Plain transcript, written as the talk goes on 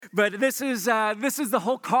But this is the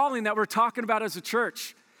whole calling that we're talking about as a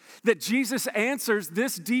church. That Jesus answers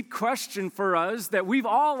this deep question for us that we've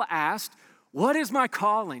all asked, what is my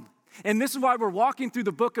calling? And this is why we're walking through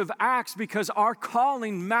the book of Acts, because our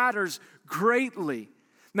calling matters greatly.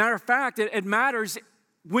 Matter of fact, it matters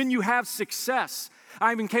when you have success.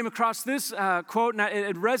 I even came across this quote, and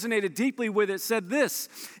it resonated deeply with it. It said this.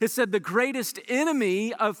 It said, the greatest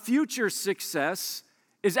enemy of future success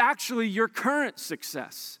is actually your current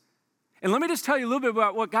success. And let me just tell you a little bit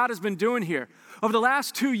about what God has been doing here. Over the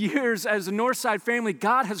last 2 years as a Northside family,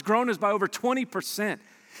 God has grown us by over 20%.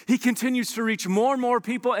 He continues to reach more and more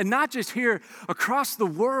people, and not just here, across the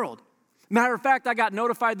world. Matter of fact, I got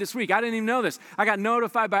notified this week. I didn't even know this. I got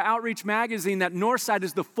notified by Outreach Magazine that Northside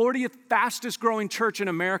is the 40th fastest growing church in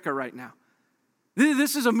America right now.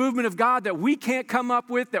 This is a movement of God that we can't come up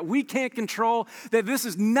with, that we can't control, that this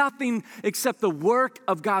is nothing except the work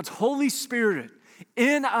of God's Holy Spirit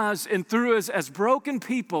in us and through us as broken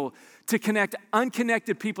people to connect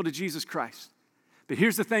unconnected people to Jesus Christ. But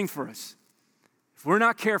here's the thing for us. If we're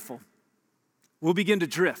not careful, we'll begin to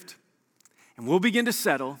drift, and we'll begin to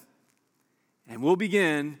settle, and we'll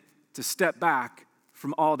begin to step back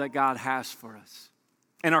from all that God has for us.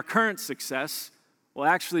 And our current success will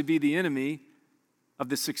actually be the enemy of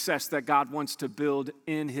the success that God wants to build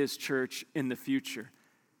in His church in the future.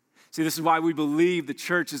 See, this is why we believe the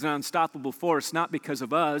church is an unstoppable force, not because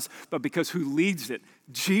of us, but because who leads it?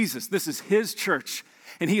 Jesus. This is His church,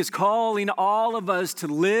 and He is calling all of us to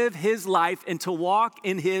live His life and to walk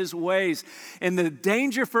in His ways. And the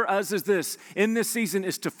danger for us is this, in this season,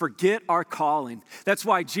 is to forget our calling. That's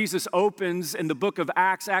why Jesus opens in the book of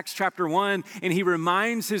Acts, Acts chapter 1, and He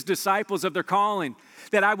reminds His disciples of their calling.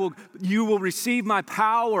 That you will receive my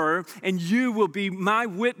power, and you will be my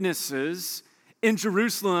witnesses in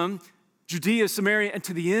Jerusalem, Judea, Samaria, and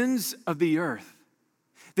to the ends of the earth.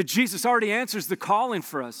 That Jesus already answers the calling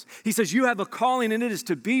for us. He says, you have a calling, and it is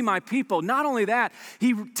to be my people. Not only that,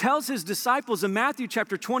 He tells His disciples in Matthew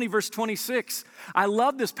chapter 20, verse 26. I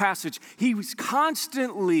love this passage. He was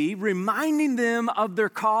constantly reminding them of their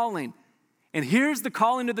calling. And here's the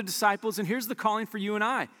calling of the disciples, and here's the calling for you and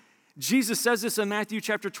I. Jesus says this in Matthew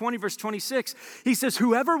chapter 20, verse 26. He says,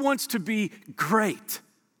 whoever wants to be great.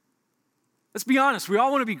 Let's be honest, we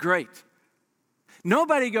all want to be great.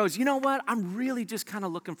 Nobody goes, you know what, I'm really just kind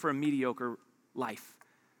of looking for a mediocre life.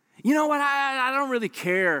 You know what, I don't really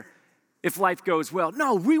care if life goes well.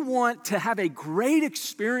 No, we want to have a great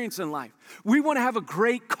experience in life. We want to have a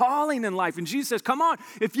great calling in life. And Jesus says, come on,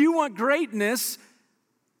 if you want greatness,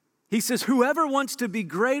 He says, whoever wants to be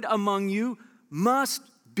great among you must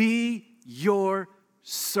be your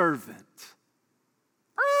servant.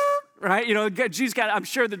 Right? You know, Jesus I'm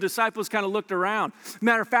sure the disciples kind of looked around.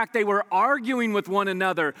 Matter of fact, they were arguing with one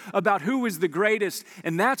another about who was the greatest.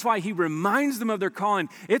 And that's why He reminds them of their calling.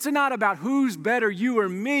 It's not about who's better, you or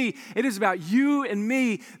me. It is about you and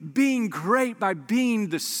me being great by being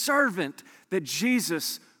the servant that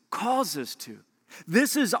Jesus calls us to.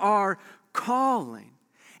 This is our calling.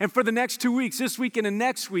 And for the next 2 weeks, this weekend and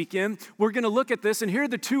next weekend, we're going to look at this. And here are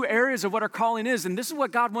the two areas of what our calling is. And this is what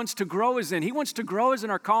God wants to grow us in. He wants to grow us in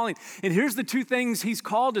our calling. And here's the two things He's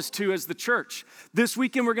called us to as the church. This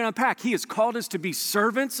weekend, we're going to unpack. He has called us to be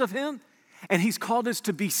servants of Him, and He's called us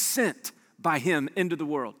to be sent by Him into the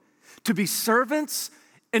world. To be servants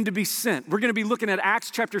and to be sent. We're going to be looking at Acts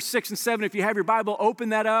chapter 6 and 7. If you have your Bible,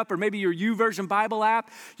 open that up, or maybe your YouVersion Bible app.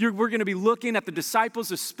 We're going to be looking at the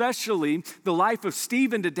disciples, especially the life of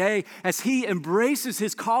Stephen today, as he embraces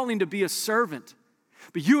his calling to be a servant.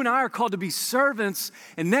 But you and I are called to be servants,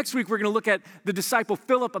 and next week we're going to look at the disciple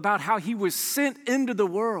Philip, about how he was sent into the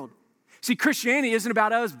world. See, Christianity isn't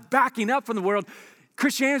about us backing up from the world.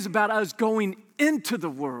 Christianity is about us going into the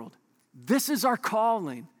world. This is our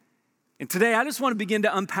calling. And today, I just want to begin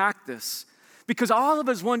to unpack this, because all of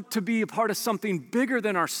us want to be a part of something bigger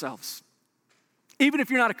than ourselves. Even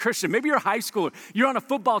if you're not a Christian, maybe you're a high schooler, you're on a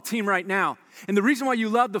football team right now. And the reason why you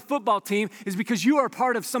love the football team is because you are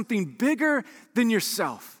part of something bigger than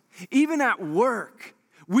yourself. Even at work,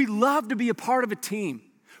 we love to be a part of a team.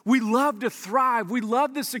 We love to thrive. We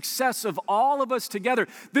love the success of all of us together.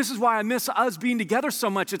 This is why I miss us being together so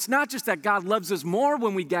much. It's not just that God loves us more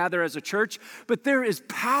when we gather as a church, but there is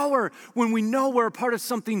power when we know we're a part of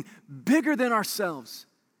something bigger than ourselves.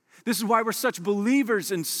 This is why we're such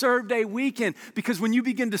believers in Serve Day weekend, because when you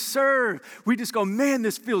begin to serve, we just go, man,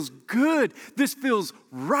 this feels good. This feels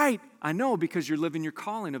right. I know, because you're living your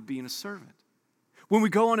calling of being a servant. When we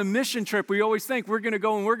go on a mission trip, we always think we're going to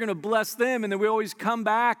go and we're going to bless them. And then we always come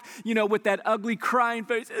back, with that ugly crying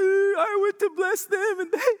face. I went to bless them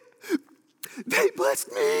and they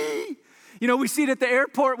blessed me. You know, we see it at the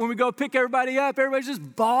airport when we go pick everybody up. Everybody's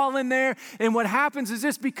just bawling there. And what happens is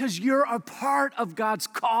this, because you're a part of God's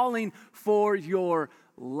calling for your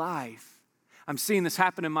life. I'm seeing this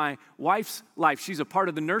happen in my wife's life. She's a part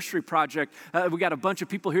of the nursery project. We got a bunch of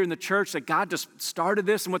people here in the church that God just started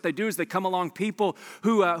this, and what they do is they come along people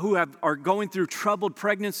who are going through troubled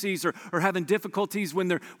pregnancies or having difficulties when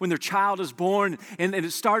their child is born, and it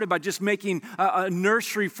started by just making a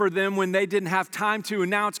nursery for them when they didn't have time to,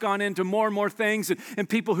 and now it's gone into more and more things, and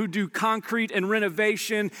people who do concrete and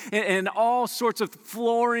renovation and all sorts of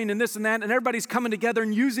flooring and this and that, and everybody's coming together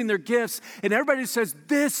and using their gifts, and everybody says,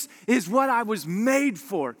 this is what I was made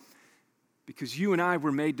for, because you and I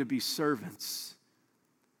were made to be servants,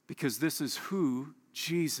 because this is who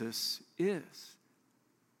Jesus is.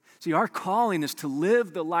 See, our calling is to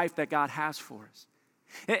live the life that God has for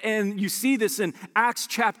us. And you see this in Acts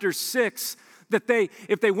chapter 6, that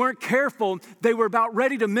if they weren't careful, they were about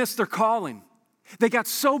ready to miss their calling. They got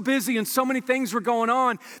so busy and so many things were going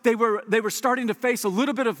on, they were starting to face a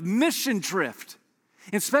little bit of mission drift.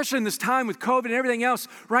 And especially in this time with COVID and everything else,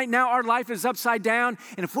 right now our life is upside down.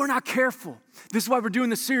 And if we're not careful, this is why we're doing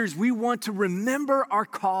this series. We want to remember our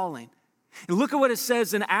calling. And look at what it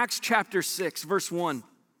says in Acts chapter 6, verse 1.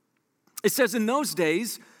 It says, in those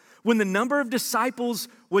days, when the number of disciples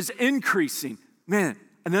was increasing, man,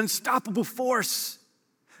 an unstoppable force,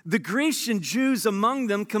 the Grecian Jews among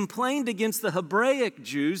them complained against the Hebraic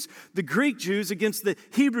Jews, the Greek Jews against the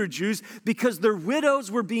Hebrew Jews, because their widows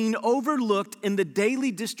were being overlooked in the daily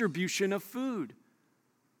distribution of food.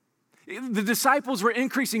 The disciples were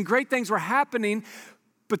increasing, great things were happening,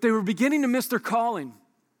 but they were beginning to miss their calling.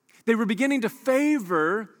 They were beginning to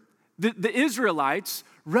favor the Israelites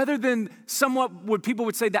rather than somewhat what people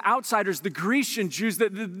would say the outsiders, the Grecian Jews,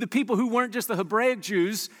 the people who weren't just the Hebraic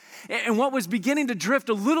Jews. And what was beginning to drift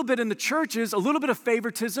a little bit in the churches, a little bit of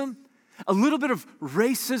favoritism, a little bit of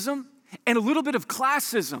racism, and a little bit of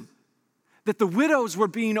classism, that the widows were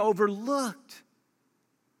being overlooked.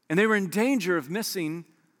 And they were in danger of missing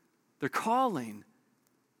their calling.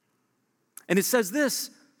 And it says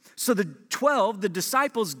this, so the 12, the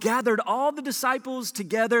disciples, gathered all the disciples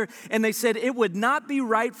together, and they said, it would not be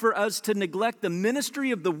right for us to neglect the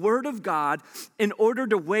ministry of the word of God in order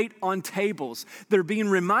to wait on tables. They're being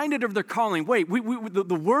reminded of their calling. Wait,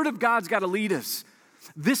 the word of God's got to lead us.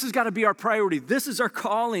 This has got to be our priority. This is our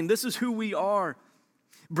calling. This is who we are.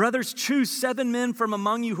 Brothers, choose 7 men from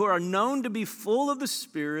among you who are known to be full of the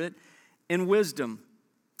Spirit and wisdom,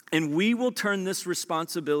 and we will turn this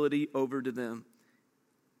responsibility over to them.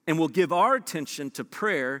 And we'll give our attention to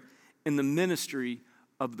prayer in the ministry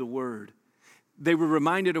of the word. They were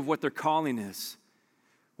reminded of what their calling is.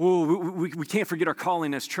 Oh, we can't forget our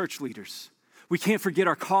calling as church leaders. We can't forget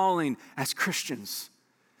our calling as Christians.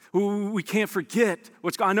 We can't forget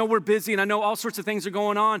what's going on. I know we're busy and I know all sorts of things are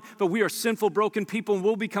going on, but we are sinful, broken people, and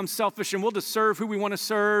we'll become selfish and we'll just serve who we want to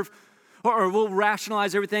serve, or we'll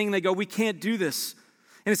rationalize everything and they go, we can't do this.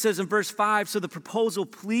 And it says in verse 5, so the proposal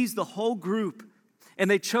pleased the whole group. And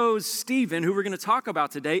they chose Stephen, who we're going to talk about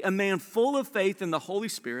today, a man full of faith in the Holy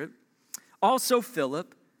Spirit, also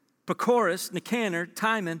Philip, Prochorus, Nicanor,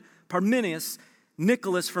 Timon, Parmenas,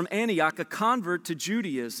 Nicholas from Antioch, a convert to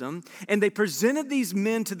Judaism. And they presented these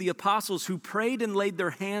men to the apostles, who prayed and laid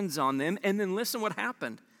their hands on them. And then listen what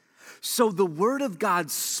happened. So the word of God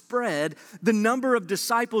spread, the number of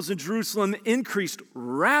disciples in Jerusalem increased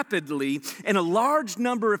rapidly, and a large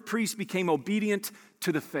number of priests became obedient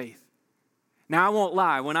to the faith. Now, I won't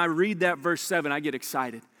lie, when I read that verse 7, I get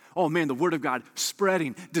excited. Oh man, the word of God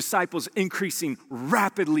spreading, disciples increasing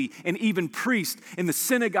rapidly, and even priests in the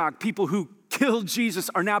synagogue, people who killed Jesus,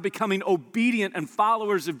 are now becoming obedient and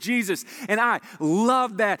followers of Jesus. And I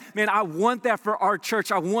love that. Man, I want that for our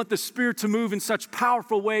church. I want the Spirit to move in such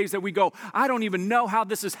powerful ways that we go, I don't even know how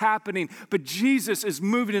this is happening, but Jesus is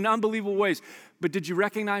moving in unbelievable ways. But did you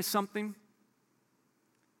recognize something?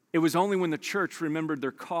 It was only when the church remembered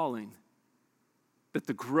their calling that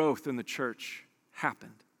the growth in the church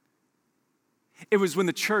happened. It was when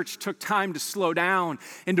the church took time to slow down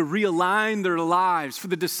and to realign their lives, for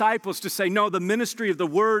the disciples to say, no, the ministry of the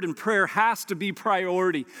word and prayer has to be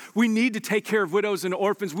priority. We need to take care of widows and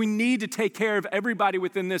orphans. We need to take care of everybody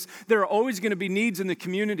within this. There are always going to be needs in the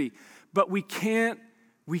community, but we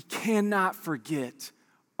cannot forget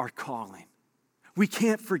our calling. We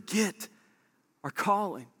can't forget our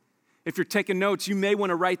calling. If you're taking notes, you may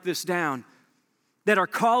want to write this down. That our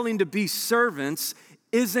calling to be servants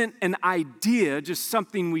isn't an idea, just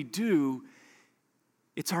something we do.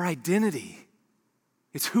 It's our identity.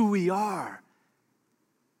 It's who we are.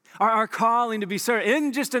 Our calling to be servants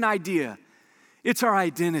isn't just an idea. It's our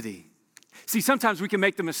identity. See, sometimes we can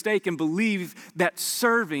make the mistake and believe that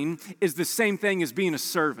serving is the same thing as being a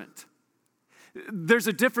servant. There's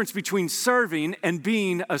a difference between serving and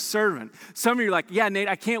being a servant. Some of you are like, yeah, Nate,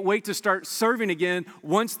 I can't wait to start serving again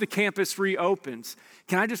once the campus reopens.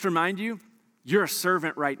 Can I just remind you, you're a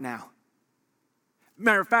servant right now.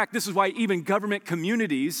 Matter of fact, this is why even government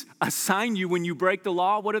communities assign you when you break the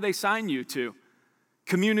law. What do they assign you to?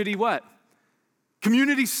 Community what?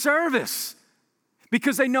 Community service.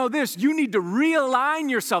 Because they know this, you need to realign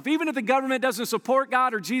yourself. Even if the government doesn't support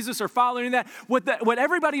God or Jesus or following that, what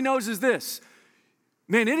everybody knows is this.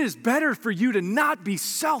 Man, it is better for you to not be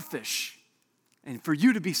selfish and for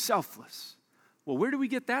you to be selfless. Well, where do we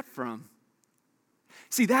get that from?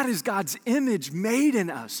 See, that is God's image made in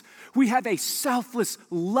us. We have a selfless,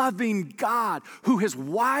 loving God who has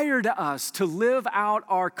wired us to live out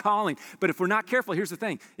our calling. But if we're not careful, here's the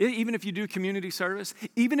thing. Even if you do community service,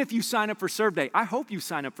 even if you sign up for Serve Day, I hope you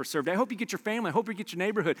sign up for Serve Day. I hope you get your family. I hope you get your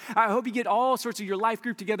neighborhood. I hope you get all sorts of your life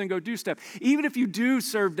group together and go do stuff. Even if you do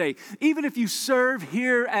Serve Day, even if you serve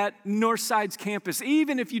here at Northside's campus,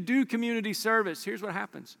 even if you do community service, here's what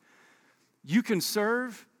happens. You can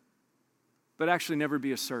serve, but actually never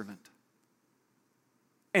be a servant.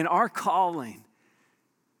 And our calling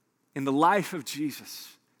in the life of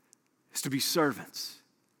Jesus is to be servants.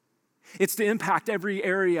 It's to impact every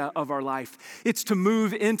area of our life. It's to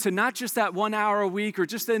move into not just that 1 hour a week or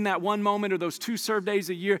just in that one moment or those 2 serve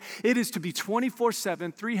days a year. It is to be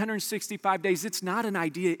 24/7, 365 days. It's not an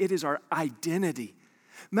idea, it is our identity.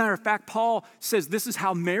 Matter of fact, Paul says this is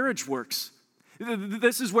how marriage works.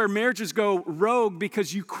 This is where marriages go rogue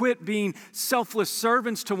because you quit being selfless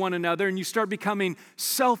servants to one another and you start becoming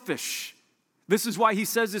selfish. This is why he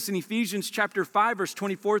says this in Ephesians chapter 5, verse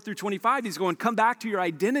 24 through 25. He's going, come back to your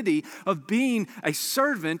identity of being a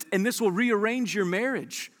servant and this will rearrange your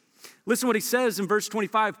marriage. Listen what he says in verse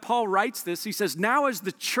 25. Paul writes this. He says, now as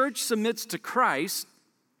the church submits to Christ,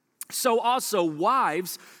 so also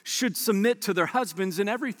wives should submit to their husbands in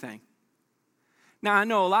everything. Now, I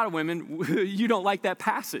know a lot of women, you don't like that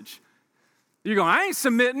passage. You're going, I ain't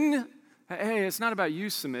submitting. Hey, it's not about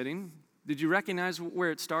you submitting. Did you recognize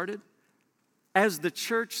where it started? As the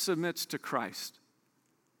church submits to Christ.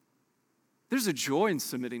 There's a joy in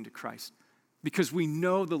submitting to Christ because we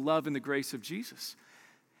know the love and the grace of Jesus.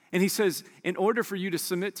 And he says, in order for you to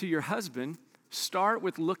submit to your husband, start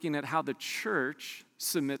with looking at how the church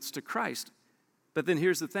submits to Christ. But then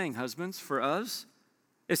here's the thing, husbands, for us,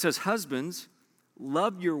 it says, husbands,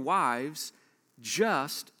 love your wives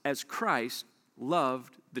just as Christ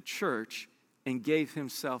loved the church and gave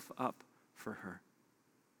himself up for her.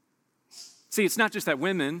 See, it's not just that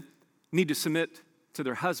women need to submit to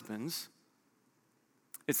their husbands.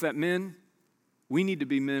 It's that men, we need to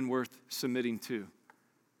be men worth submitting to.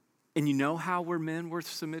 And you know how we're men worth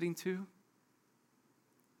submitting to?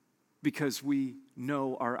 Because we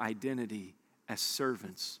know our identity as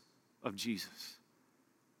servants of Jesus.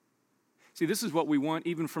 See, this is what we want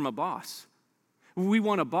even from a boss. We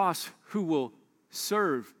want a boss who will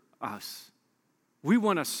serve us. We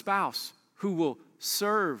want a spouse who will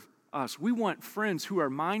serve us. We want friends who are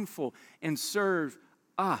mindful and serve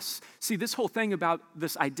us. See, this whole thing about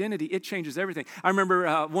this identity, it changes everything. I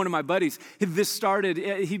remember one of my buddies,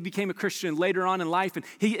 he became a Christian later on in life, and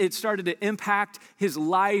it started to impact his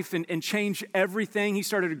life and change everything. He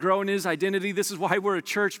started to grow in his identity. This is why we're a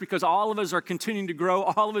church, because all of us are continuing to grow.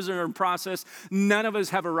 All of us are in process. None of us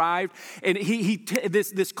have arrived. And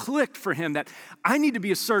this clicked for him that I need to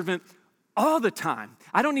be a servant all the time.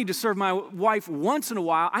 I don't need to serve my wife once in a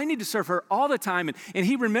while. I need to serve her all the time. And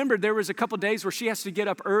he remembered there was a couple days where she has to get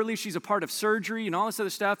up early. She's a part of surgery and all this other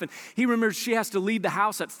stuff. And he remembers she has to leave the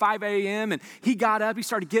house at 5 a.m. And he got up, he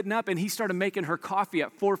started getting up, and he started making her coffee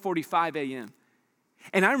at 4:45 a.m.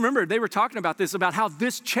 And I remember they were talking about this, about how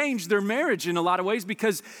this changed their marriage in a lot of ways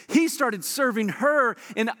because he started serving her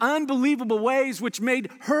in unbelievable ways, which made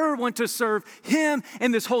her want to serve him.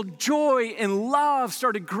 And this whole joy and love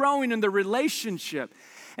started growing in the relationship.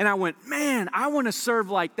 And I went, man, I want to serve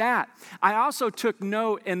like that. I also took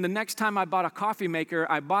note, and the next time I bought a coffee maker,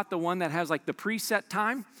 I bought the one that has like the preset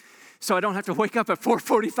time. So I don't have to wake up at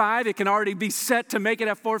 4:45. It can already be set to make it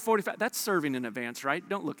at 4:45. That's serving in advance, right?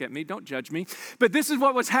 Don't look at me. Don't judge me. But this is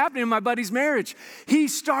what was happening in my buddy's marriage. He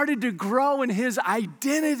started to grow in his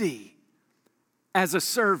identity as a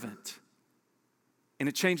servant. And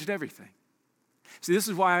it changed everything. See, this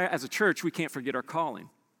is why as a church, we can't forget our calling.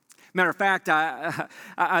 Matter of fact,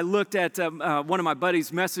 I looked at one of my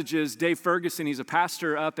buddy's messages, Dave Ferguson. He's a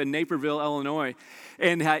pastor up in Naperville, Illinois.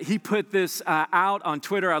 And he put this out on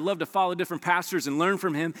Twitter. I love to follow different pastors and learn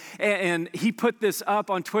from him. And he put this up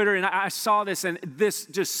on Twitter, and I saw this, and this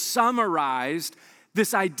just summarized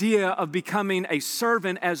this idea of becoming a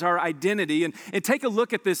servant as our identity. And take a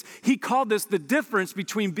look at this. He called this the difference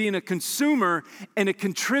between being a consumer and a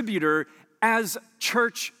contributor as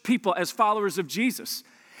church people, as followers of Jesus.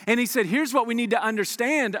 And he said, here's what we need to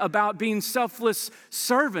understand about being selfless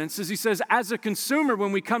servants, is he says, as a consumer,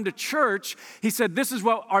 when we come to church, he said, this is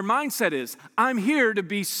what our mindset is. I'm here to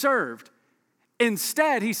be served.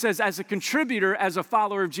 Instead, he says, as a contributor, as a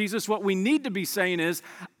follower of Jesus, what we need to be saying is,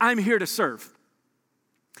 I'm here to serve.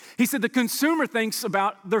 He said, the consumer thinks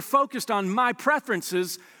about, they're focused on my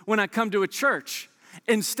preferences when I come to a church.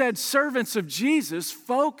 Instead, servants of Jesus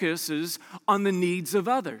focuses on the needs of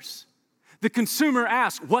others. The consumer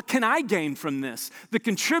asks, what can I gain from this? The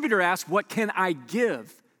contributor asks, what can I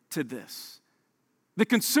give to this? The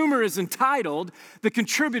consumer is entitled. The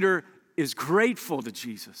contributor is grateful to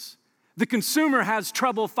Jesus. The consumer has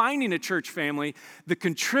trouble finding a church family. The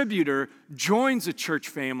contributor joins a church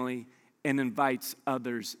family and invites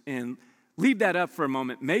others in. Leave that up for a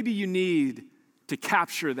moment. Maybe you need to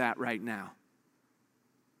capture that right now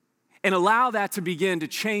and allow that to begin to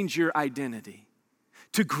change your identity,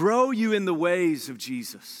 to grow you in the ways of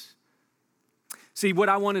Jesus. See, what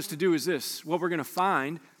I want us to do is this. What we're going to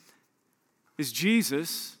find is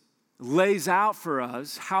Jesus lays out for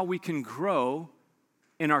us how we can grow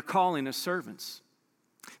in our calling as servants.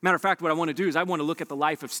 Matter of fact, what I want to do is I want to look at the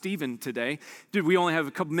life of Stephen today. Dude, we only have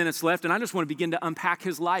a couple minutes left, and I just want to begin to unpack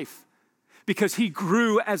his life, because he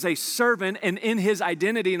grew as a servant and in his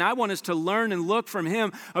identity, and I want us to learn and look from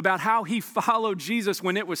him about how he followed Jesus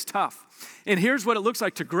when it was tough. And here's what it looks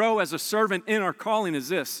like to grow as a servant in our calling is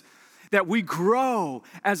this, that we grow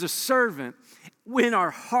as a servant in our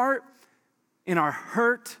heart, in our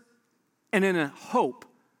hurt, and in a hope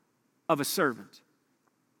of a servant.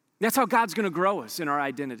 That's how God's going to grow us in our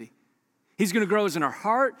identity. He's going to grow us in our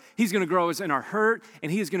heart, he's going to grow us in our hurt,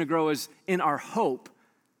 and he is going to grow us in our hope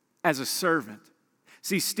as a servant.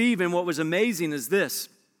 See, Stephen, what was amazing is this.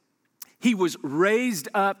 He was raised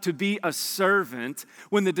up to be a servant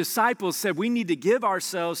when the disciples said, we need to give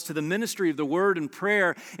ourselves to the ministry of the word and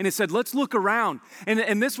prayer. And it said, let's look around.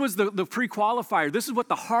 And this was the pre-qualifier. This is what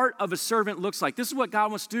the heart of a servant looks like. This is what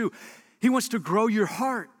God wants to do. He wants to grow your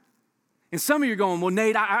heart. And some of you are going, well,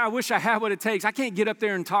 Nate, I wish I had what it takes. I can't get up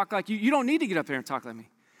there and talk like you. You don't need to get up there and talk like me.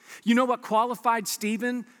 You know what qualified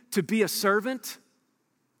Stephen to be a servant?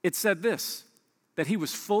 It said this, that he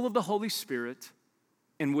was full of the Holy Spirit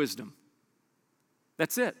and wisdom.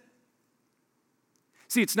 That's it.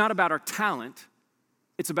 See, it's not about our talent,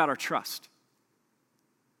 it's about our trust.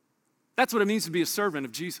 That's what it means to be a servant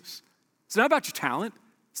of Jesus. It's not about your talent,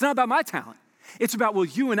 it's not about my talent. It's about, will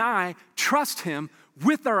you and I trust him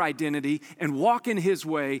with our identity and walk in his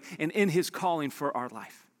way and in his calling for our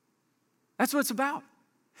life. That's what it's about.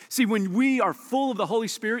 See, when we are full of the Holy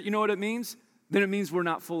Spirit, you know what it means? Then it means we're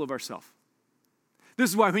not full of ourselves. This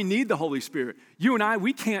is why we need the Holy Spirit. You and I,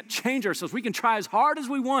 we can't change ourselves. We can try as hard as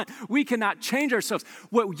we want. We cannot change ourselves.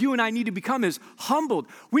 What you and I need to become is humbled.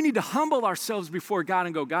 We need to humble ourselves before God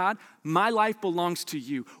and go, God, my life belongs to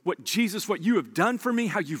you. What you have done for me,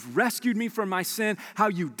 how you've rescued me from my sin, how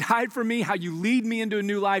you died for me, how you lead me into a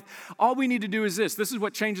new life. All we need to do is this. This is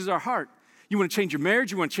what changes our heart. You want to change your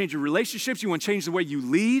marriage. You want to change your relationships. You want to change the way you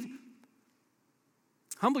lead.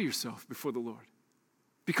 Humble yourself before the Lord.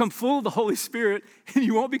 Become full of the Holy Spirit, and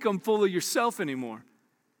you won't become full of yourself anymore.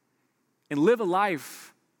 And live a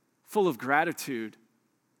life full of gratitude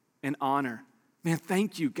and honor. Man,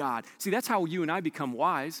 thank you, God. See, that's how you and I become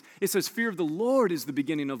wise. It says, fear of the Lord is the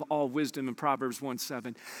beginning of all wisdom in Proverbs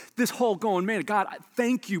 1:7. This whole going, man, God,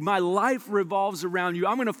 thank you. My life revolves around you.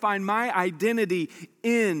 I'm going to find my identity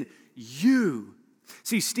in you.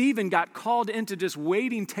 See, Stephen got called into just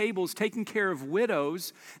waiting tables, taking care of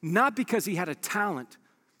widows, not because he had a talent,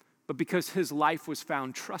 but because his life was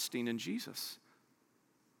found trusting in Jesus.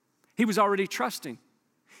 He was already trusting.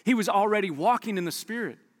 He was already walking in the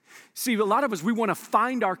Spirit. See, a lot of us, we want to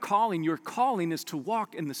find our calling. Your calling is to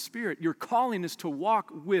walk in the Spirit. Your calling is to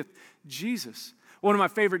walk with Jesus. One of my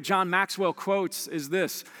favorite John Maxwell quotes is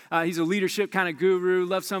this. He's a leadership kind of guru.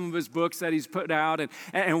 Love some of his books that he's put out.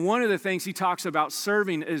 And one of the things he talks about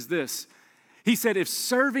serving is this. He said, if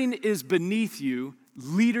serving is beneath you,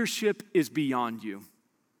 leadership is beyond you.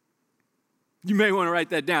 You may want to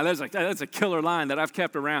write that down. That's a killer line that I've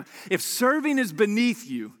kept around. If serving is beneath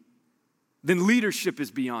you, then leadership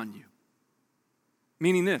is beyond you.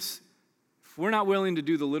 Meaning this, If we're not willing to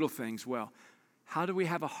do the little things well, how do we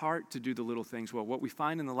have a heart to do the little things well? What we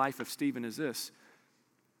find in the life of Stephen is this.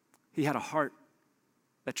 He had a heart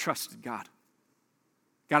that trusted God.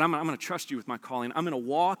 God, I'm going to trust you with my calling. I'm going to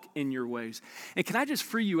walk in your ways. And can I just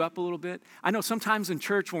free you up a little bit? I know sometimes in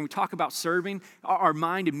church when we talk about serving, our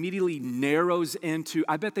mind immediately narrows into,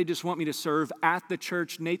 I bet they just want me to serve at the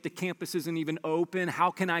church. Nate, the campus isn't even open.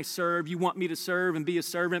 How can I serve? You want me to serve and be a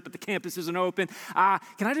servant, but the campus isn't open.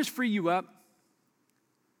 Can I just free you up?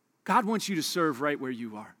 God wants you to serve right where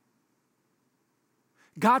you are.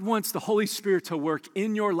 God wants the Holy Spirit to work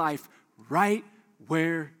in your life right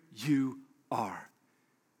where you are.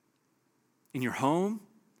 In your home,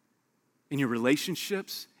 in your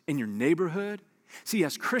relationships, in your neighborhood. See,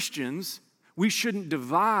 as Christians, we shouldn't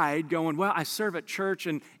divide going, well, I serve at church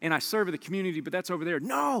and I serve at the community, but that's over there.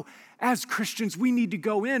 No, as Christians, we need to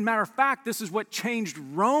go in. Matter of fact, this is what changed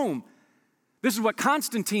Rome. This is what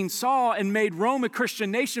Constantine saw and made Rome a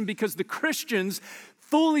Christian nation because the Christians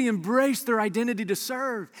fully embraced their identity to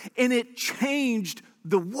serve, and it changed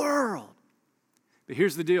the world. But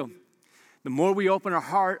here's the deal. The more we open our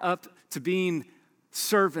heart up to being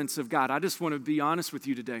servants of God, I just want to be honest with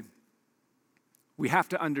you today. We have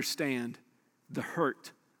to understand the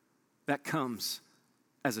hurt that comes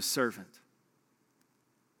as a servant.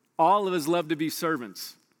 All of us love to be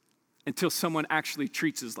servants until someone actually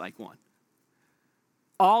treats us like one.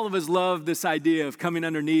 All of us love this idea of coming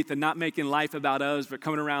underneath and not making life about us, but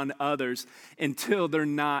coming around others until they're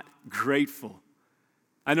not grateful.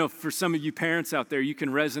 I know for some of you parents out there, you can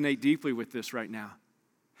resonate deeply with this right now.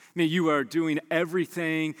 I mean, you are doing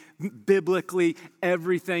everything biblically,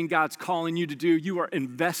 everything God's calling you to do. You are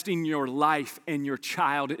investing your life, and your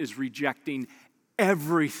child is rejecting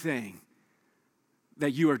everything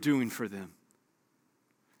that you are doing for them.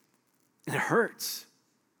 And it hurts.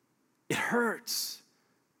 It hurts.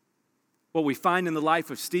 What we find in the life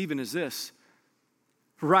of Stephen is this.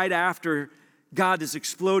 Right after God is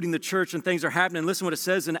exploding the church and things are happening, listen what it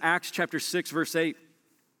says in Acts chapter 6, verse 8.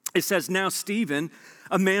 It says, now Stephen,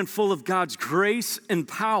 a man full of God's grace and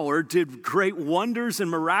power, did great wonders and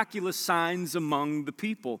miraculous signs among the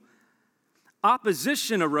people.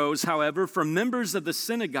 Opposition arose, however, from members of the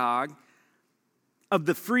synagogue of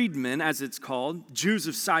the freedmen, as it's called, Jews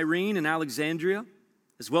of Cyrene and Alexandria,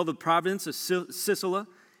 as well the province of Cilicia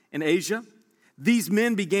in Asia. These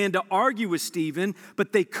men began to argue with Stephen,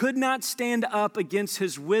 but they could not stand up against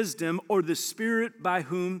his wisdom or the spirit by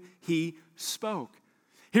whom he spoke.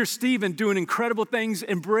 Here's Stephen doing incredible things,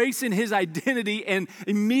 embracing his identity, and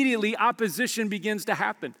immediately opposition begins to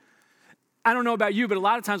happen. I don't know about you, but a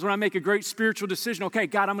lot of times when I make a great spiritual decision, okay,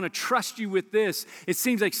 God, I'm going to trust you with this, it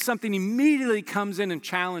seems like something immediately comes in and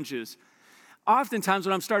challenges. Oftentimes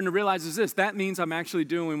what I'm starting to realize is this, that means I'm actually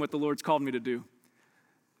doing what the Lord's called me to do,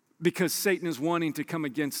 because Satan is wanting to come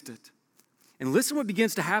against it. And listen what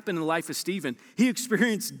begins to happen in the life of Stephen. He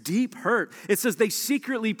experienced deep hurt. It says they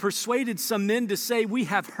secretly persuaded some men to say, we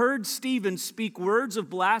have heard Stephen speak words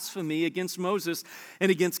of blasphemy against Moses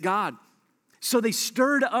and against God. So they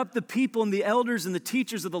stirred up the people and the elders and the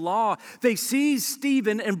teachers of the law. They seized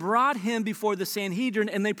Stephen and brought him before the Sanhedrin,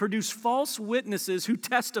 and they produced false witnesses who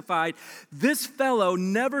testified, this fellow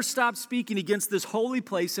never stopped speaking against this holy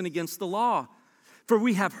place and against the law. For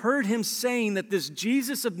we have heard him saying that this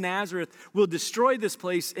Jesus of Nazareth will destroy this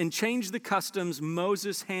place and change the customs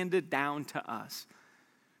Moses handed down to us.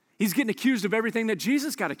 He's getting accused of everything that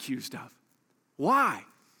Jesus got accused of. Why?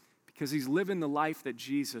 Because he's living the life that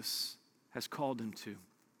Jesus has called him to.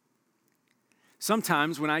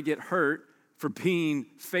 Sometimes when I get hurt for being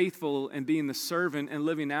faithful and being the servant and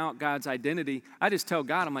living out God's identity, I just tell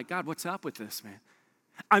God, I'm like, God, what's up with this, man?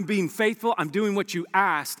 I'm being faithful, I'm doing what you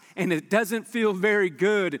asked, and it doesn't feel very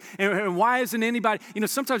good. And why isn't anybody,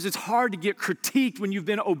 sometimes it's hard to get critiqued when you've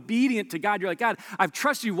been obedient to God. You're like, God, I've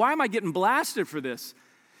trusted you. Why am I getting blasted for this?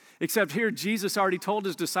 Except here, Jesus already told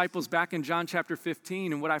his disciples back in John chapter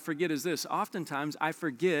 15, and what I forget is this. Oftentimes, I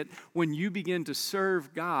forget when you begin to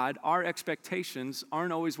serve God, our expectations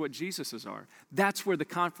aren't always what Jesus's are. That's where the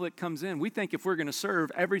conflict comes in. We think if we're going to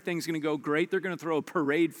serve, everything's going to go great. They're going to throw a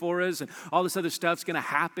parade for us, and all this other stuff's going to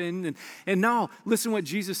happen. And now, listen what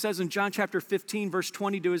Jesus says in John chapter 15, verse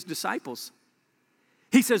 20 to his disciples.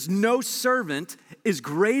 He says, no servant is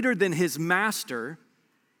greater than his master,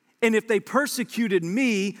 and if they persecuted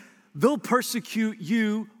me, they'll persecute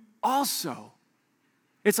you also.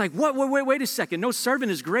 It's like, what? Wait a second. No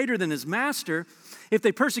servant is greater than his master. If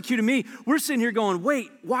they persecuted me, we're sitting here going, wait,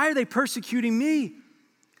 why are they persecuting me?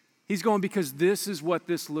 He's going, because this is what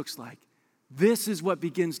this looks like. This is what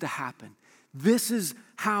begins to happen. This is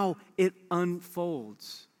how it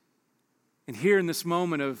unfolds. And here in this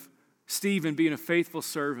moment of Stephen being a faithful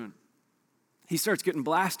servant, he starts getting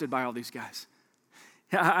blasted by all these guys.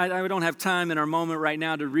 I don't have time in our moment right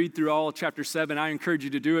now to read through all of chapter 7. I encourage you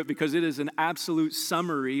to do it because it is an absolute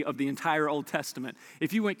summary of the entire Old Testament.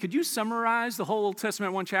 If you went, could you summarize the whole Old Testament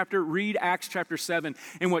in one chapter? Read Acts chapter 7.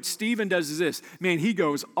 And what Stephen does is this. Man, he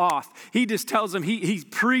goes off. He just tells them, he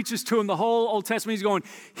preaches to them the whole Old Testament. He's going,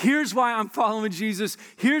 here's why I'm following Jesus.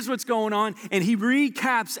 Here's what's going on. And he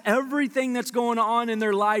recaps everything that's going on in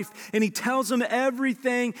their life. And he tells them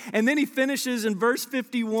everything. And then he finishes in verse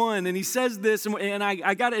 51. And he says this, and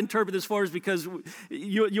I got to interpret this for us because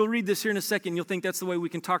you'll read this here in a second. You'll think that's the way we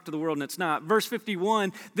can talk to the world, and it's not. Verse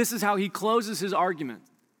 51, this is how he closes his argument.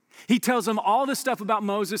 He tells them all this stuff about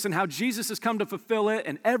Moses and how Jesus has come to fulfill it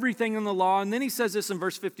and everything in the law. And then he says this in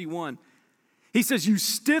verse 51. He says, you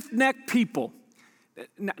stiff-necked people.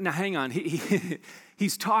 Now hang on.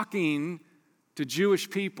 He's talking to Jewish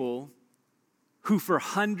people who for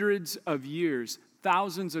hundreds of years,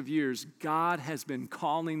 thousands of years, God has been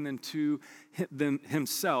calling them to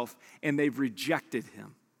himself, and they've rejected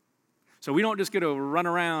him. So we don't just get to run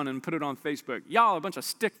around and put it on Facebook. Y'all are a bunch of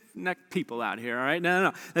stiff-necked people out here, all right?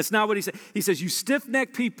 No. That's not what he said. He says, you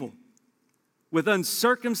stiff-necked people with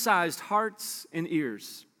uncircumcised hearts and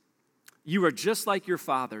ears, you are just like your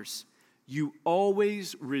fathers. You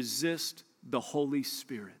always resist the Holy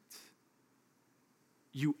Spirit.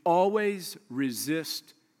 You always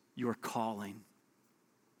resist your calling.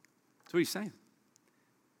 That's what he's saying.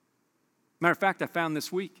 Matter of fact, I found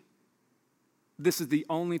this week, this is the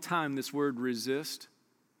only time this word resist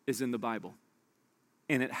is in the Bible.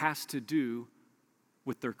 And it has to do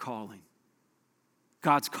with their calling.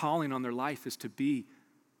 God's calling on their life is to be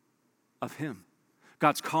of him.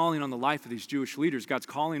 God's calling on the life of these Jewish leaders, God's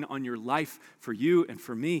calling on your life for you and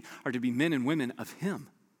for me are to be men and women of him.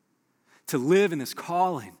 To live in this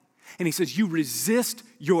calling. And he says, you resist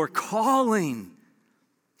your calling.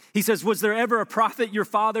 He says, was there ever a prophet your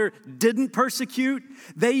father didn't persecute?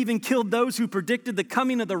 They even killed those who predicted the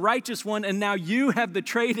coming of the righteous one, and now you have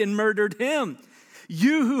betrayed and murdered him.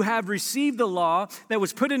 You who have received the law that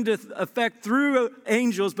was put into effect through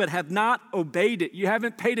angels but have not obeyed it. You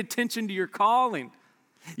haven't paid attention to your calling.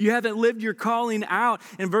 You haven't lived your calling out.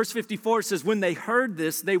 In verse 54 it says, when they heard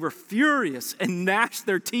this, they were furious and gnashed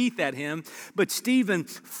their teeth at him. But Stephen,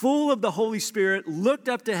 full of the Holy Spirit, looked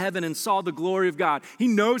up to heaven and saw the glory of God. He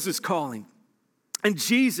knows his calling. And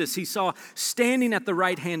Jesus he saw standing at the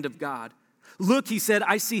right hand of God. Look, he said,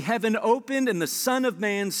 I see heaven opened and the Son of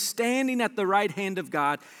Man standing at the right hand of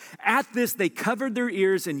God. At this, they covered their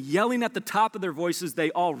ears and yelling at the top of their voices,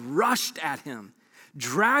 they all rushed at him,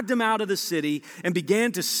 dragged him out of the city, and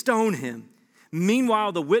began to stone him.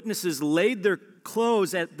 Meanwhile, the witnesses laid their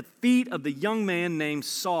clothes at the feet of the young man named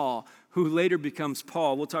Saul, who later becomes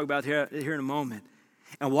Paul. We'll talk about here in a moment.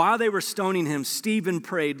 And while they were stoning him, Stephen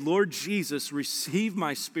prayed, Lord Jesus, receive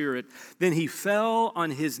my spirit. Then he fell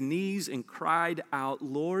on his knees and cried out,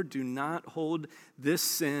 Lord, do not hold this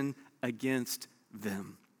sin against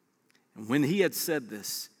them. And when he had said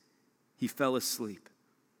this, he fell asleep.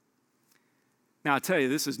 Now, I tell you,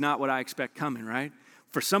 this is not what I expect coming, right?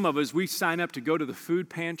 For some of us, we sign up to go to the food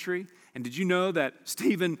pantry. And did you know that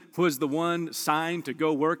Stephen was the one signed to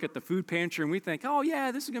go work at the food pantry? And we think, oh,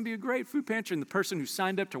 yeah, this is going to be a great food pantry. And the person who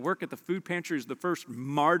signed up to work at the food pantry is the first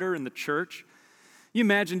martyr in the church. You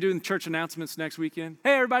imagine doing the church announcements next weekend?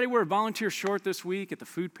 Hey, everybody, we're a volunteer short this week at the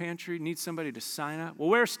food pantry. Need somebody to sign up. Well,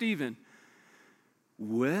 where's Stephen?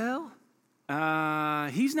 Well,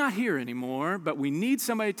 he's not here anymore, but we need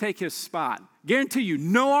somebody to take his spot. Guarantee you,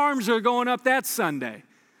 no arms are going up that Sunday.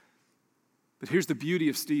 But here's the beauty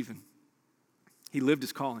of Stephen. He lived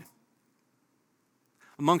his calling.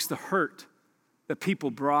 Amongst the hurt that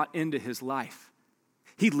people brought into his life,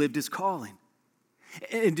 he lived his calling.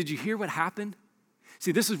 And did you hear what happened?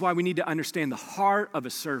 See, this is why we need to understand the heart of a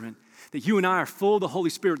servant, that you and I are full of the Holy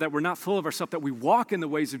Spirit, that we're not full of ourselves, that we walk in the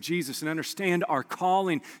ways of Jesus and understand our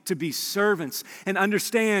calling to be servants and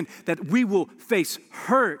understand that we will face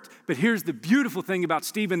hurt. But here's the beautiful thing about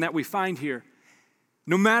Stephen that we find here.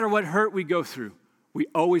 No matter what hurt we go through, we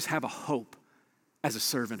always have a hope as a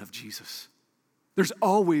servant of Jesus. There's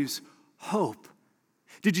always hope.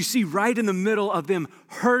 Did you see right in the middle of them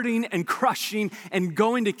hurting and crushing and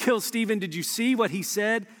going to kill Stephen, did you see what he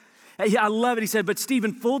said? I love it. He said, but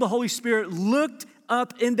Stephen, full of the Holy Spirit, looked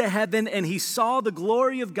up into heaven and he saw the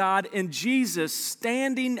glory of God and Jesus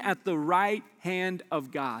standing at the right hand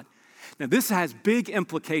of God. Now, this has big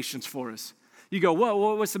implications for us. You go,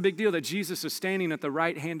 whoa, what's the big deal that Jesus is standing at the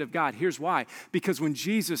right hand of God? Here's why. Because when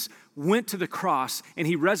Jesus went to the cross and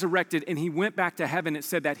he resurrected and he went back to heaven, it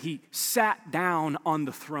said that he sat down on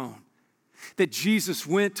the throne. that Jesus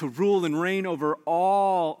went to rule and reign over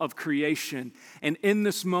all of creation. And in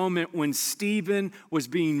this moment, when Stephen was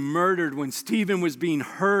being murdered, when Stephen was being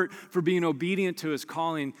hurt for being obedient to his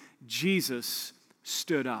calling, Jesus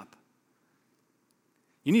stood up.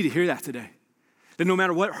 You need to hear that today. That no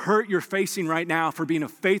matter what hurt you're facing right now for being a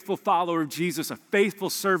faithful follower of Jesus, a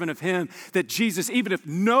faithful servant of Him, that Jesus, even if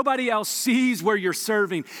nobody else sees where you're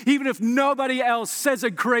serving, even if nobody else says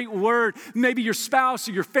a great word, maybe your spouse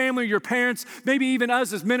or your family or your parents, maybe even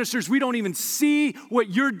us as ministers, we don't even see what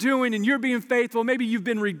you're doing and you're being faithful. Maybe you've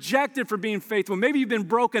been rejected for being faithful. Maybe you've been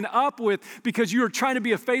broken up with because you were trying to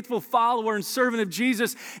be a faithful follower and servant of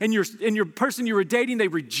Jesus, and your person you were dating, they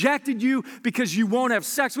rejected you because you won't have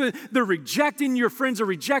sex with them. They're rejecting your friends are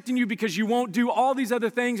rejecting you because you won't do all these other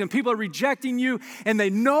things, and people are rejecting you, and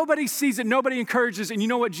nobody sees it, nobody encourages. And you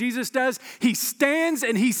know what Jesus does? He stands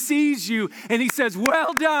and He sees you, and He says,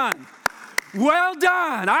 well done, well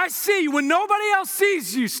done. I see you when nobody else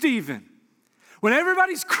sees you, Stephen. When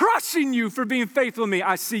everybody's crushing you for being faithful to me,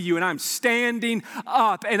 I see you, and I'm standing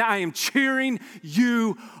up, and I am cheering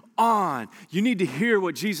you on. You need to hear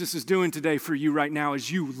what Jesus is doing today for you right now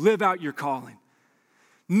as you live out your calling.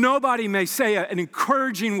 Nobody may say an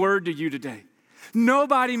encouraging word to you today.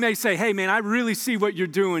 Nobody may say, hey man, I really see what you're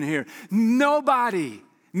doing here. Nobody,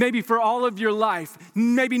 maybe for all of your life,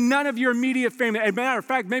 maybe none of your immediate family, as a matter of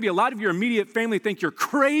fact, maybe a lot of your immediate family think you're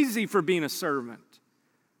crazy for being a servant.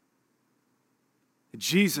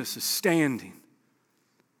 Jesus is standing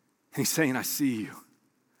and He's saying, I see you.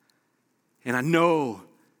 And I know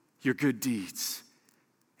your good deeds.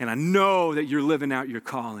 And I know that you're living out your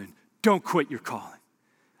calling. Don't quit your calling.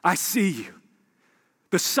 I see you.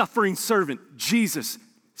 The suffering servant, Jesus,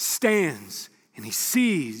 stands and He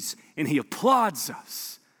sees and He applauds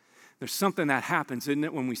us. There's something that happens, isn't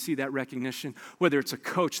it, when we see that recognition? Whether it's a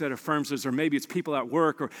coach that affirms us, or maybe it's people at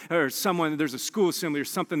work, or someone, there's a school assembly or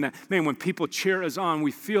something that, man, when people cheer us on,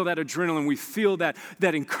 we feel that adrenaline, we feel that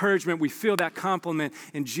encouragement, we feel that compliment.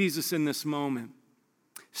 And Jesus in this moment,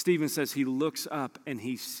 Stephen says he looks up and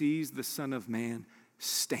he sees the Son of Man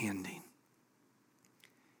standing.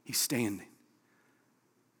 He's standing.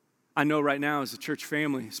 I know right now as a church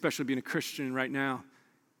family, especially being a Christian right now,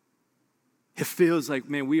 it feels like,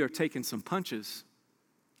 man, we are taking some punches.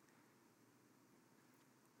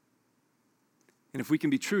 And if we can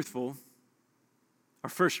be truthful, our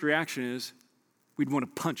first reaction is we'd want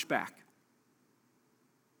to punch back.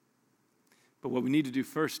 But what we need to do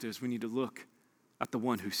first is we need to look at the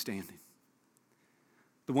one who's standing,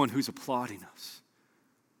 the one who's applauding us.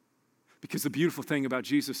 Because the beautiful thing about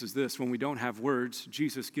Jesus is this: when we don't have words,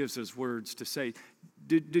 Jesus gives us words to say.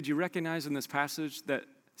 Did you recognize in this passage that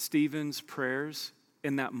Stephen's prayers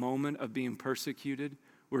in that moment of being persecuted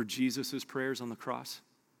were Jesus' prayers on the cross?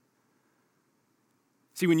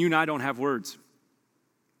 See, when you and I don't have words,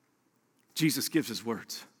 Jesus gives us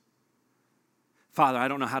words. Father, I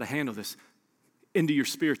don't know how to handle this. Into your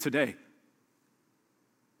spirit today.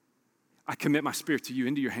 I commit my spirit to you,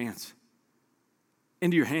 into your hands.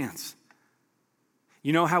 Into your hands.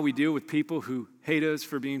 You know how we deal with people who hate us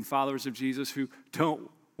for being followers of Jesus, who don't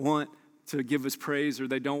want to give us praise, or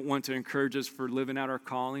they don't want to encourage us for living out our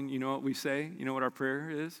calling? You know what we say? You know what our prayer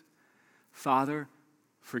is? Father,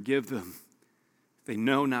 forgive them. They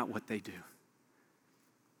know not what they do.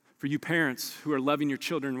 For you parents who are loving your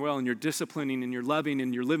children well, and you're disciplining and you're loving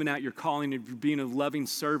and you're living out your calling and you're being a loving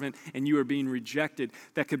servant and you are being rejected,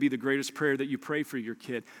 that could be the greatest prayer that you pray for your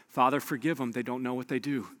kid. Father, forgive them. They don't know what they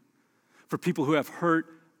do. For people who have hurt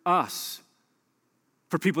us,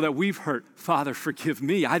 for people that we've hurt, Father, forgive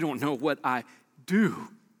me. I don't know what I do.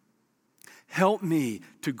 Help me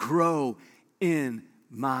to grow in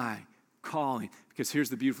my calling. Because here's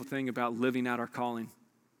the beautiful thing about living out our calling.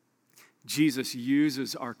 Jesus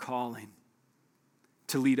uses our calling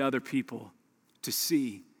to lead other people to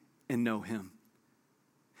see and know Him.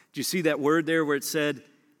 Do you see that word there where it said,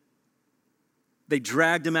 they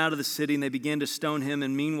dragged Him out of the city and they began to stone Him,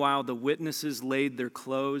 and meanwhile the witnesses laid their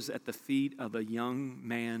clothes at the feet of a young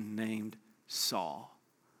man named Saul.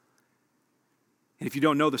 And if you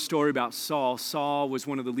don't know the story about Saul, Saul was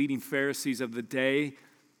one of the leading Pharisees of the day.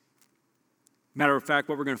 Matter of fact,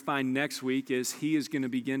 what we're going to find next week is he is going to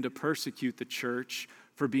begin to persecute the church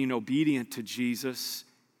for being obedient to Jesus,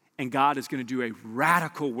 and God is going to do a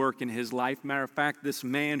radical work in his life. Matter of fact, this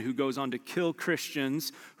man who goes on to kill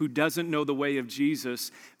Christians, who doesn't know the way of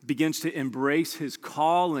Jesus, begins to embrace his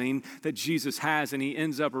calling that Jesus has, and he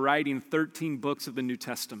ends up writing 13 books of the New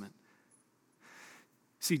Testament.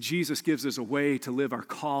 See, Jesus gives us a way to live our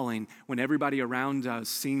calling when everybody around us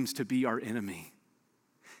seems to be our enemy.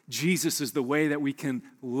 Jesus is the way that we can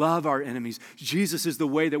love our enemies. Jesus is the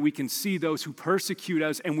way that we can see those who persecute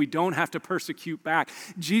us and we don't have to persecute back.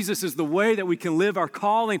 Jesus is the way that we can live our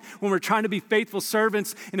calling when we're trying to be faithful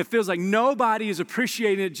servants and it feels like nobody is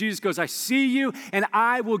appreciating it. Jesus goes, I see you and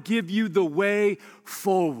I will give you the way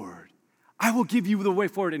forward. I will give you the way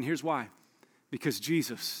forward. And here's why. Because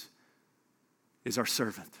Jesus is our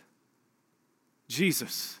servant.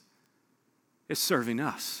 Jesus is serving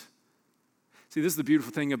us. See, this is the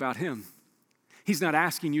beautiful thing about him. He's not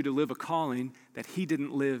asking you to live a calling that he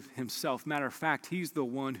didn't live himself. Matter of fact, he's the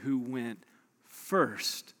one who went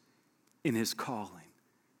first in his calling.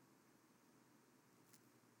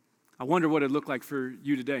 I wonder what it'd look like for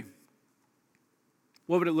you today.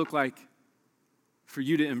 What would it look like for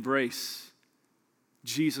you to embrace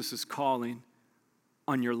Jesus' calling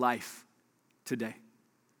on your life today?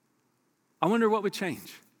 I wonder what would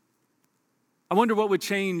change. I wonder what would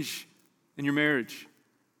change in your marriage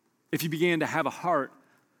if you began to have a heart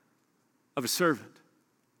of a servant.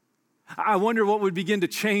 I wonder what would begin to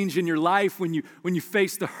change in your life when you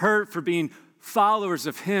face the hurt for being followers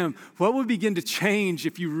of him. What would begin to change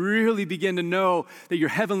if you really begin to know that your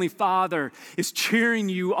heavenly Father is cheering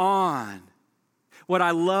you on? What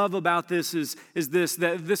I love about this is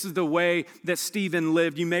that this is the way that Stephen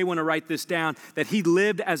lived. You may want to write this down, that he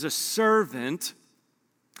lived as a servant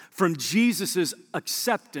from Jesus'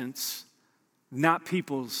 acceptance, not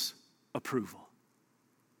people's approval.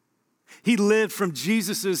 He lived from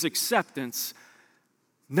Jesus' acceptance,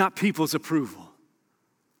 not people's approval.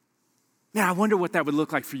 Now, I wonder what that would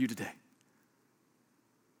look like for you today.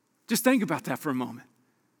 Just think about that for a moment.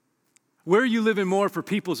 Where are you living more for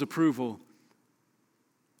people's approval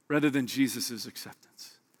rather than Jesus'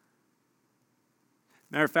 acceptance?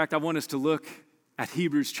 Matter of fact, I want us to look at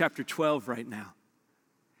Hebrews chapter 12 right now.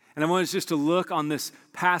 And I want us just to look on this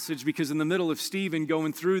passage because in the middle of Stephen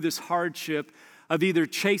going through this hardship of either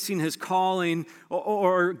chasing his calling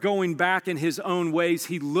or going back in his own ways,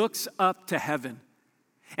 he looks up to heaven.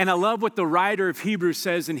 And I love what the writer of Hebrews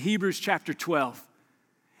says in Hebrews chapter 12.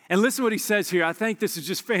 And listen to what he says here. I think this is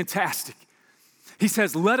just fantastic. He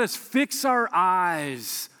says, let us fix our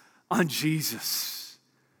eyes on Jesus.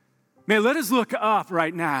 Man, let us look up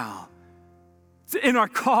right now in our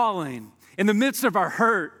calling, in the midst of our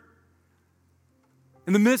hurt,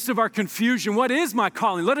 in the midst of our confusion. What is my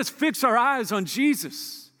calling? Let us fix our eyes on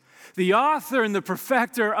Jesus, the author and the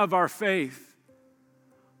perfecter of our faith,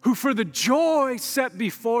 who for the joy set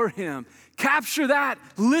before him, capture that,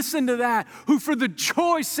 listen to that, who for the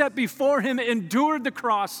joy set before him endured the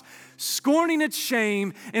cross, scorning its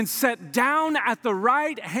shame, and sat down at the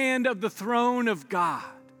right hand of the throne of God.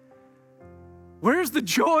 Where's the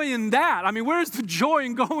joy in that? I mean, where's the joy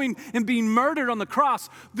in going and being murdered on the cross?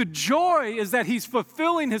 The joy is that he's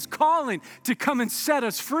fulfilling his calling to come and set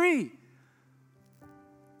us free.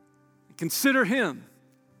 Consider him.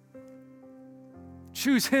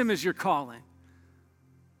 Choose him as your calling,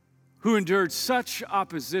 who endured such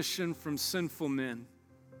opposition from sinful men,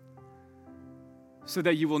 so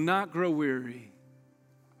that you will not grow weary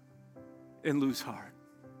and lose heart.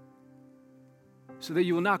 So that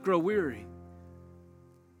you will not grow weary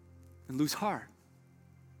and lose heart.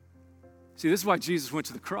 See, this is why Jesus went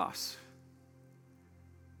to the cross.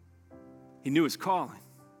 He knew his calling.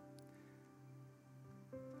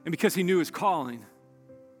 And because he knew his calling,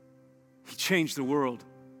 he changed the world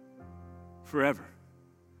forever.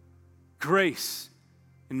 Grace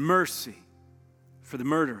and mercy for the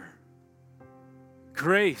murderer.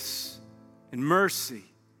 Grace and mercy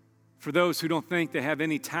for those who don't think they have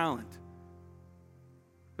any talent,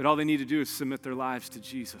 but all they need to do is submit their lives to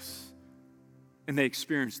Jesus. And they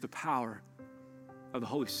experience the power of the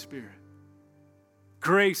Holy Spirit.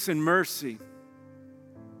 Grace and mercy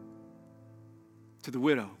to the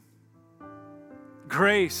widow.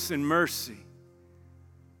 Grace and mercy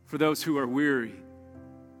for those who are weary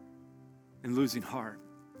and losing heart.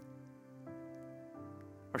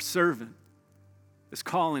 Our servant is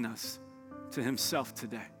calling us to himself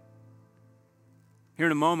today. Here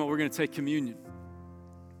in a moment, we're going to take communion.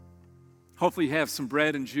 Hopefully you have some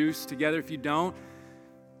bread and juice together. If you don't,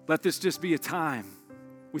 let this just be a time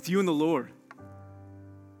with you and the Lord.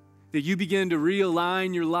 That you begin to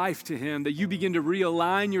realign your life to him, that you begin to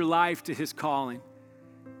realign your life to his calling.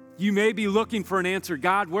 You may be looking for an answer.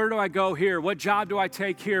 God, where do I go here? What job do I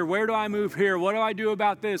take here? Where do I move here? What do I do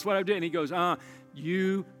about this? What do I do? And he goes,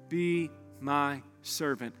 you be my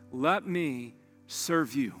servant. Let me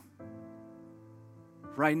serve you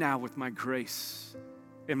right now with my grace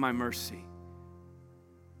and my mercy.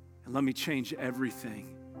 And let me change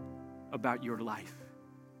everything about your life.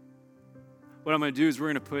 What I'm going to do is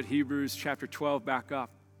we're going to put Hebrews chapter 12 back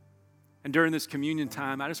up. And during this communion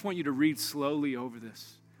time, I just want you to read slowly over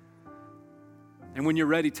this. And when you're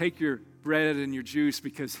ready, take your bread and your juice,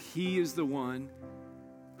 because he is the one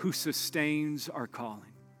who sustains our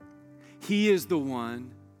calling. He is the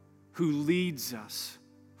one who leads us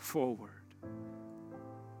forward,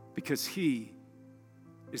 because he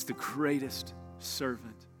is the greatest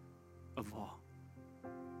servant of all.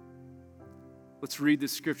 Let's read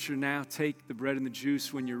this scripture now. Take the bread and the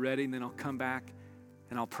juice when you're ready, and then I'll come back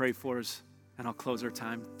and I'll pray for us, and I'll close our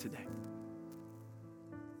time today.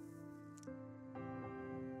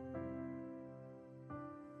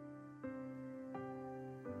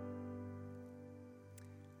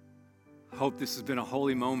 I hope this has been a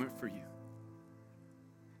holy moment for you.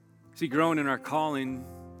 See, growing in our calling,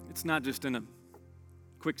 it's not just in a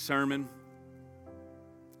quick sermon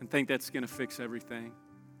and think that's going to fix everything.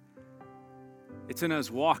 It's in us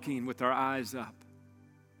walking with our eyes up,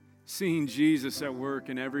 seeing Jesus at work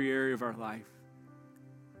in every area of our life,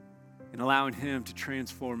 and allowing him to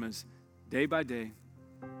transform us day by day,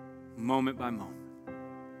 moment by moment.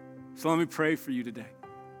 So let me pray for you today.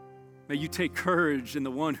 May you take courage in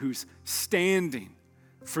the one who's standing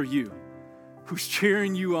for you, who's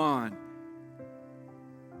cheering you on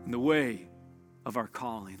in the way of our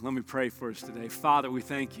calling. Let me pray for us today. Father, we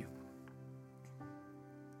thank you.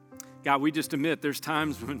 God, we just admit there's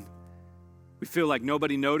times when we feel like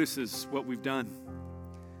nobody notices what we've done,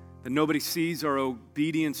 that nobody sees our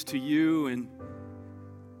obedience to you. And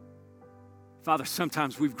Father,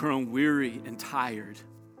 sometimes we've grown weary and tired.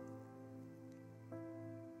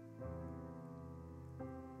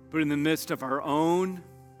 But in the midst of our own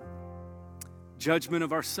judgment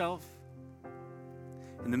of ourselves,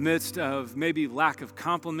 in the midst of maybe lack of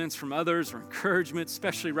compliments from others or encouragement,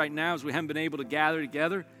 especially right now as we haven't been able to gather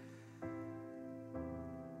together,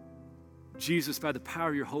 Jesus, by the power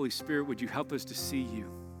of your Holy Spirit, would you help us to see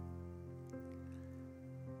you?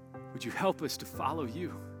 Would you help us to follow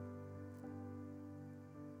you?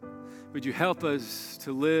 Would you help us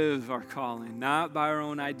to live our calling, not by our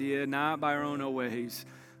own idea, not by our own ways,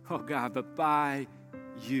 oh God, but by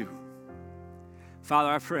you. Father,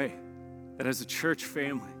 I pray that as a church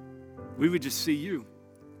family, we would just see you.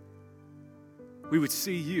 We would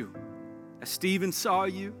see you. As Stephen saw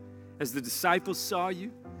you, as the disciples saw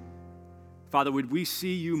you, Father, would we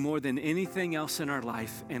see you more than anything else in our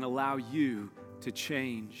life and allow you to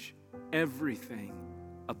change everything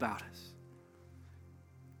about us?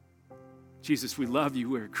 Jesus, we love you.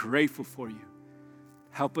 We're grateful for you.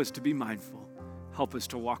 Help us to be mindful. Help us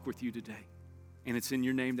to walk with you today. And it's in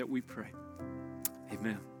your name that we pray.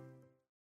 Amen.